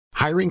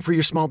Hiring for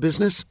your small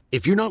business?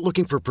 If you're not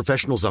looking for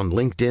professionals on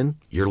LinkedIn,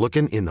 you're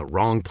looking in the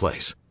wrong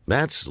place.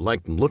 That's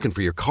like looking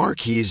for your car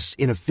keys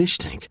in a fish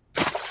tank.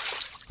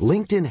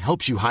 LinkedIn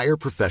helps you hire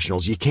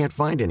professionals you can't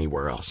find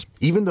anywhere else,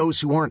 even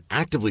those who aren't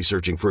actively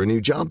searching for a new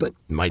job but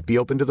might be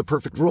open to the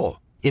perfect role.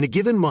 In a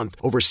given month,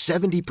 over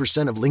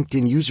 70% of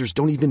LinkedIn users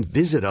don't even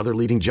visit other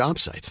leading job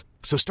sites.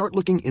 So start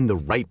looking in the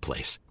right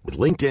place. With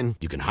LinkedIn,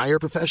 you can hire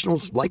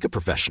professionals like a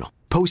professional.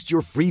 Post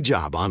your free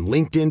job on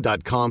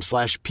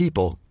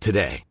linkedin.com/people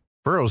today.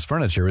 Burrow's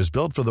furniture is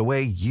built for the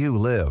way you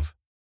live.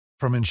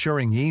 From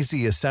ensuring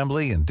easy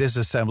assembly and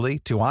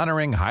disassembly to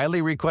honoring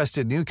highly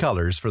requested new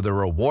colors for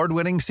their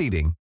award-winning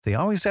seating, they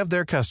always have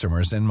their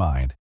customers in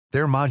mind.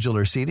 Their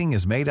modular seating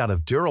is made out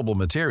of durable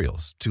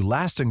materials to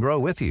last and grow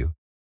with you.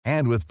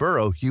 And with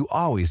Burrow, you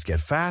always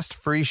get fast,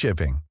 free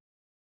shipping.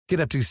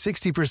 Get up to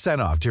 60%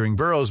 off during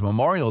Burrow's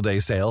Memorial Day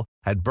sale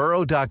at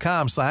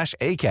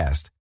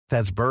burrow.com/ACAST.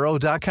 That's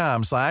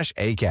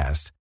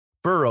burrow.com/ACAST.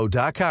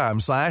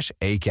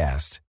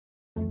 burrow.com/ACAST.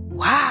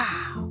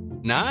 Wow.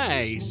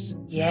 Nice.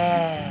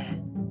 Yeah.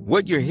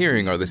 What you're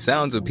hearing are the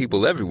sounds of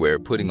people everywhere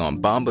putting on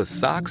Bombas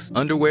socks,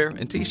 underwear,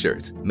 and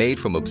T-shirts made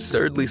from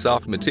absurdly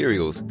soft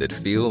materials that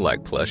feel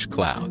like plush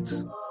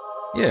clouds.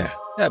 Yeah,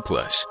 that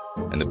plush.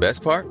 And the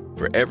best part?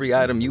 For every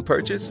item you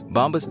purchase,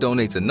 Bombas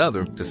donates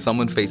another to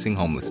someone facing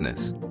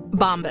homelessness.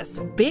 Bombas.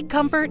 Big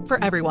comfort for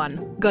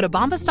everyone. Go to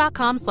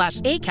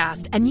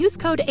bombas.com/ACAST and use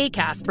code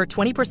ACAST for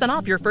 20%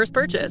 off your first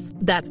purchase.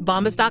 That's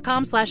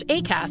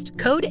bombas.com/ACAST.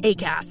 Code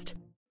ACAST.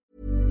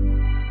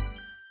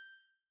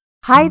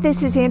 Hi,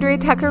 this is Andrea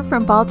Tucker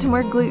from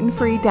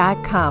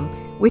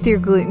BaltimoreGlutenFree.com with your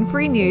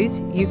gluten-free news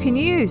you can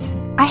use.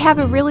 I have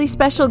a really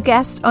special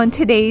guest on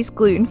today's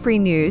gluten-free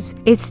news.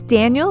 It's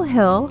Daniel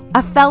Hill,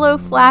 a fellow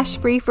flash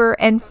briefer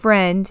and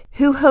friend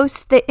who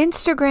hosts the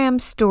Instagram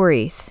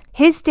Stories.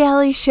 His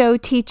daily show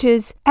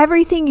teaches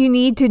everything you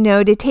need to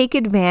know to take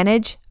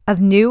advantage of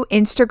new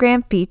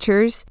Instagram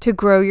features to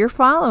grow your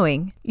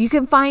following. You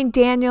can find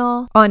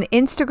Daniel on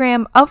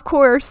Instagram, of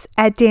course,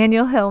 at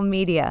Daniel Hill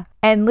Media,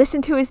 and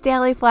listen to his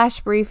daily flash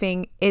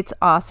briefing. It's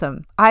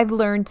awesome. I've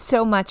learned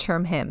so much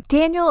from him.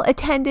 Daniel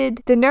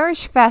attended the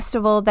Nourish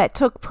Festival that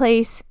took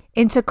place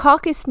in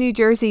Secaucus, New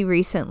Jersey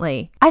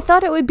recently. I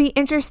thought it would be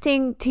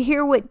interesting to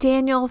hear what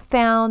Daniel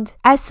found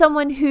as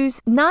someone who's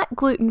not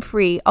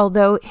gluten-free,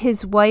 although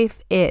his wife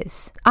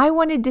is. I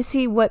wanted to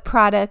see what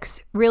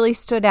products really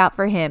stood out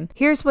for him.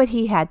 Here's what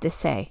he had to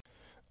say.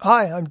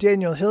 Hi, I'm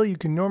Daniel Hill. You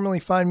can normally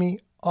find me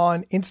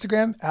on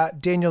Instagram at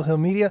Daniel Hill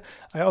Media.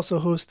 I also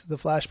host the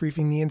Flash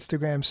Briefing, the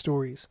Instagram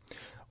Stories.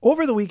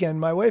 Over the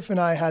weekend, my wife and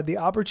I had the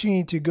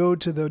opportunity to go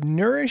to the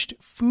Nourished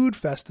Food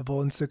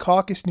Festival in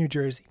Secaucus, New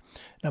Jersey.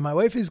 Now, my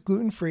wife is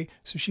gluten-free,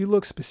 so she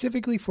looks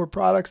specifically for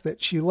products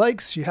that she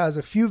likes. She has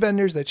a few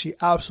vendors that she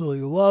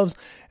absolutely loves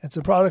and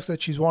some products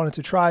that she's wanted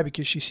to try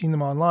because she's seen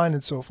them online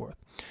and so forth.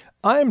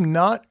 I am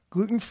not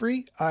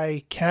gluten-free.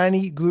 I can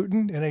eat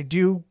gluten, and I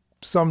do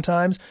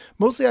sometimes.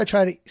 Mostly I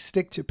try to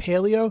stick to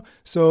paleo,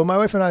 so my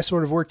wife and I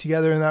sort of work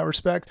together in that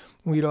respect.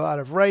 We eat a lot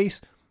of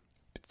rice,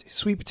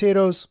 sweet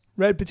potatoes,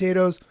 red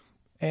potatoes,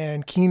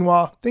 and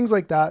quinoa, things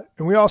like that.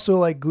 And we also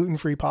like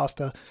gluten-free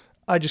pasta.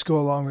 I just go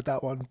along with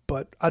that one,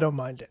 but I don't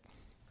mind it.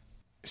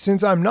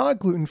 Since I'm not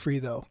gluten-free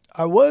though,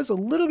 I was a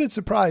little bit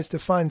surprised to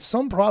find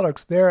some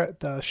products there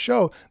at the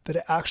show that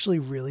I actually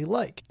really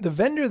like. The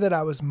vendor that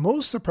I was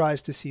most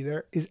surprised to see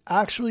there is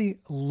actually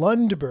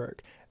Lundberg.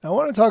 Now I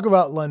want to talk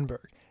about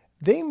Lundberg.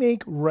 They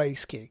make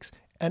rice cakes,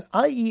 and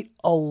I eat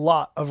a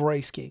lot of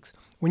rice cakes.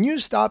 When you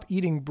stop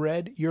eating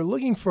bread, you're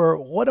looking for,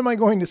 what am I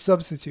going to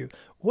substitute?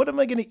 What am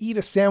I going to eat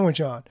a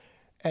sandwich on?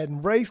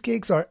 And rice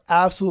cakes are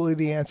absolutely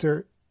the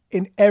answer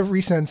in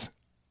every sense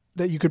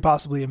that you could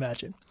possibly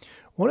imagine.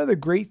 One of the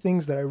great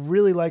things that I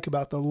really like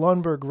about the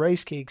Lundberg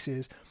rice cakes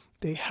is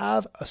they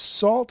have a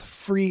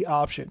salt-free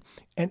option.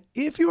 And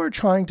if you are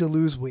trying to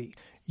lose weight,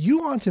 you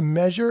want to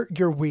measure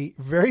your weight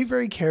very,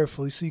 very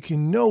carefully so you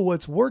can know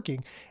what's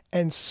working.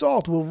 And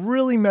salt will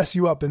really mess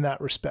you up in that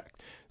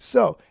respect.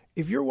 So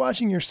if you're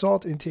watching your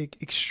salt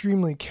intake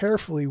extremely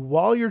carefully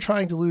while you're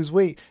trying to lose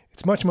weight,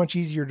 it's much, much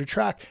easier to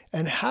track.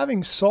 And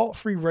having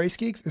salt-free rice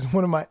cakes is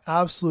one of my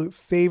absolute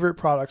favorite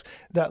products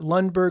that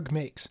Lundberg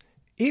makes.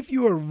 If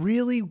you are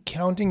really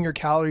counting your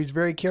calories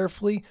very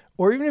carefully,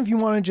 or even if you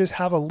want to just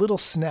have a little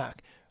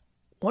snack,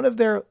 one of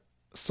their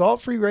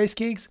salt-free rice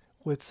cakes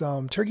with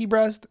some turkey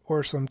breast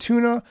or some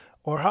tuna,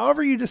 or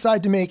however you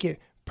decide to make it,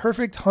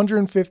 perfect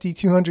 150,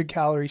 200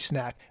 calorie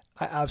snack.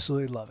 I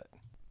absolutely love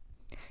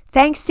it.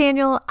 Thanks,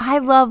 Daniel. I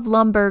love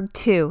Lundberg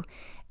too.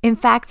 In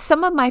fact,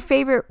 some of my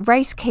favorite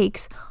rice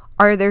cakes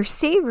are their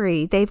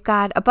savory. They've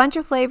got a bunch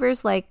of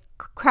flavors like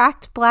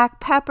cracked black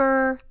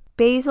pepper,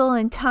 basil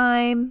and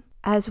thyme,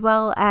 as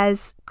well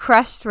as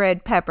crushed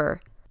red pepper.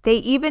 They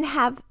even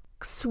have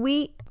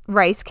sweet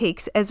rice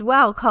cakes as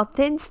well called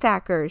thin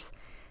stackers.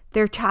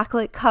 They're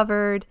chocolate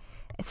covered.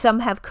 Some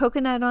have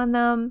coconut on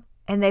them.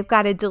 And they've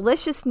got a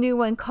delicious new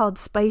one called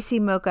Spicy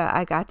Mocha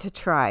I got to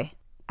try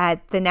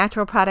at the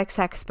Natural Products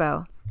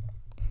Expo.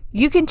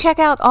 You can check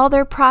out all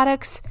their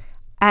products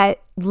at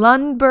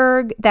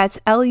Lundberg, that's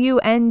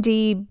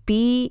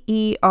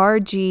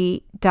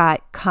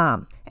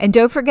LUNDBERG.com. And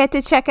don't forget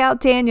to check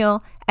out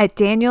Daniel at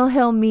Daniel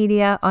Hill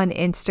Media on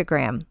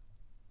Instagram.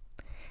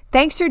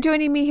 Thanks for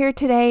joining me here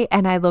today,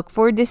 and I look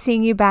forward to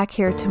seeing you back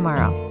here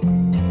tomorrow.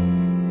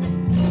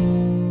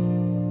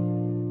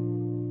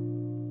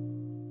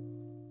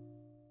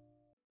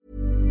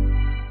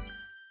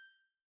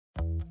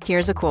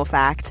 Here's a cool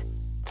fact.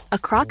 A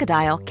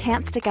crocodile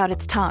can't stick out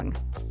its tongue.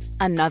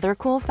 Another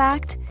cool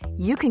fact,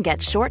 you can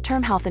get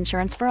short-term health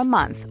insurance for a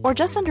month or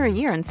just under a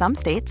year in some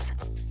states.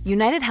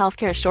 United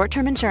Healthcare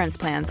short-term insurance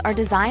plans are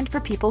designed for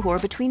people who are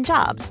between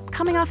jobs,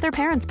 coming off their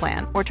parents'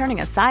 plan, or turning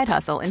a side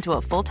hustle into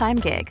a full-time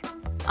gig.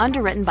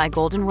 Underwritten by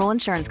Golden Rule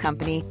Insurance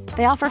Company,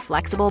 they offer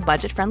flexible,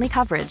 budget-friendly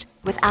coverage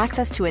with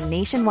access to a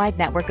nationwide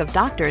network of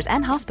doctors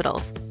and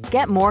hospitals.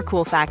 Get more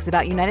cool facts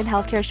about United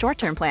Healthcare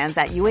short-term plans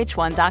at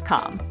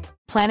uh1.com.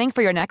 Planning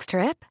for your next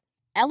trip?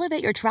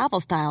 Elevate your travel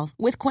style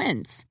with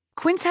Quince.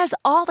 Quince has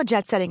all the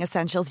jet-setting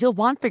essentials you'll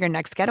want for your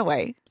next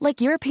getaway,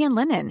 like European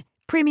linen,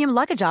 premium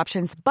luggage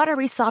options,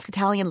 buttery soft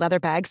Italian leather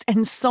bags,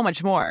 and so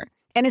much more.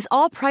 And is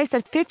all priced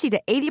at 50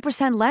 to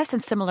 80% less than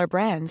similar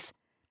brands.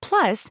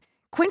 Plus,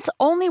 Quince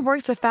only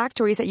works with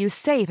factories that use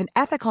safe and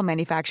ethical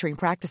manufacturing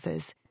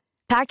practices.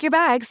 Pack your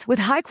bags with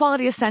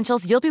high-quality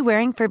essentials you'll be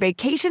wearing for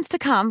vacations to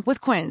come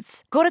with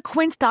Quince. Go to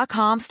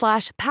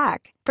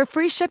quince.com/pack for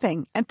free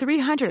shipping and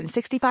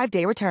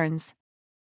 365-day returns.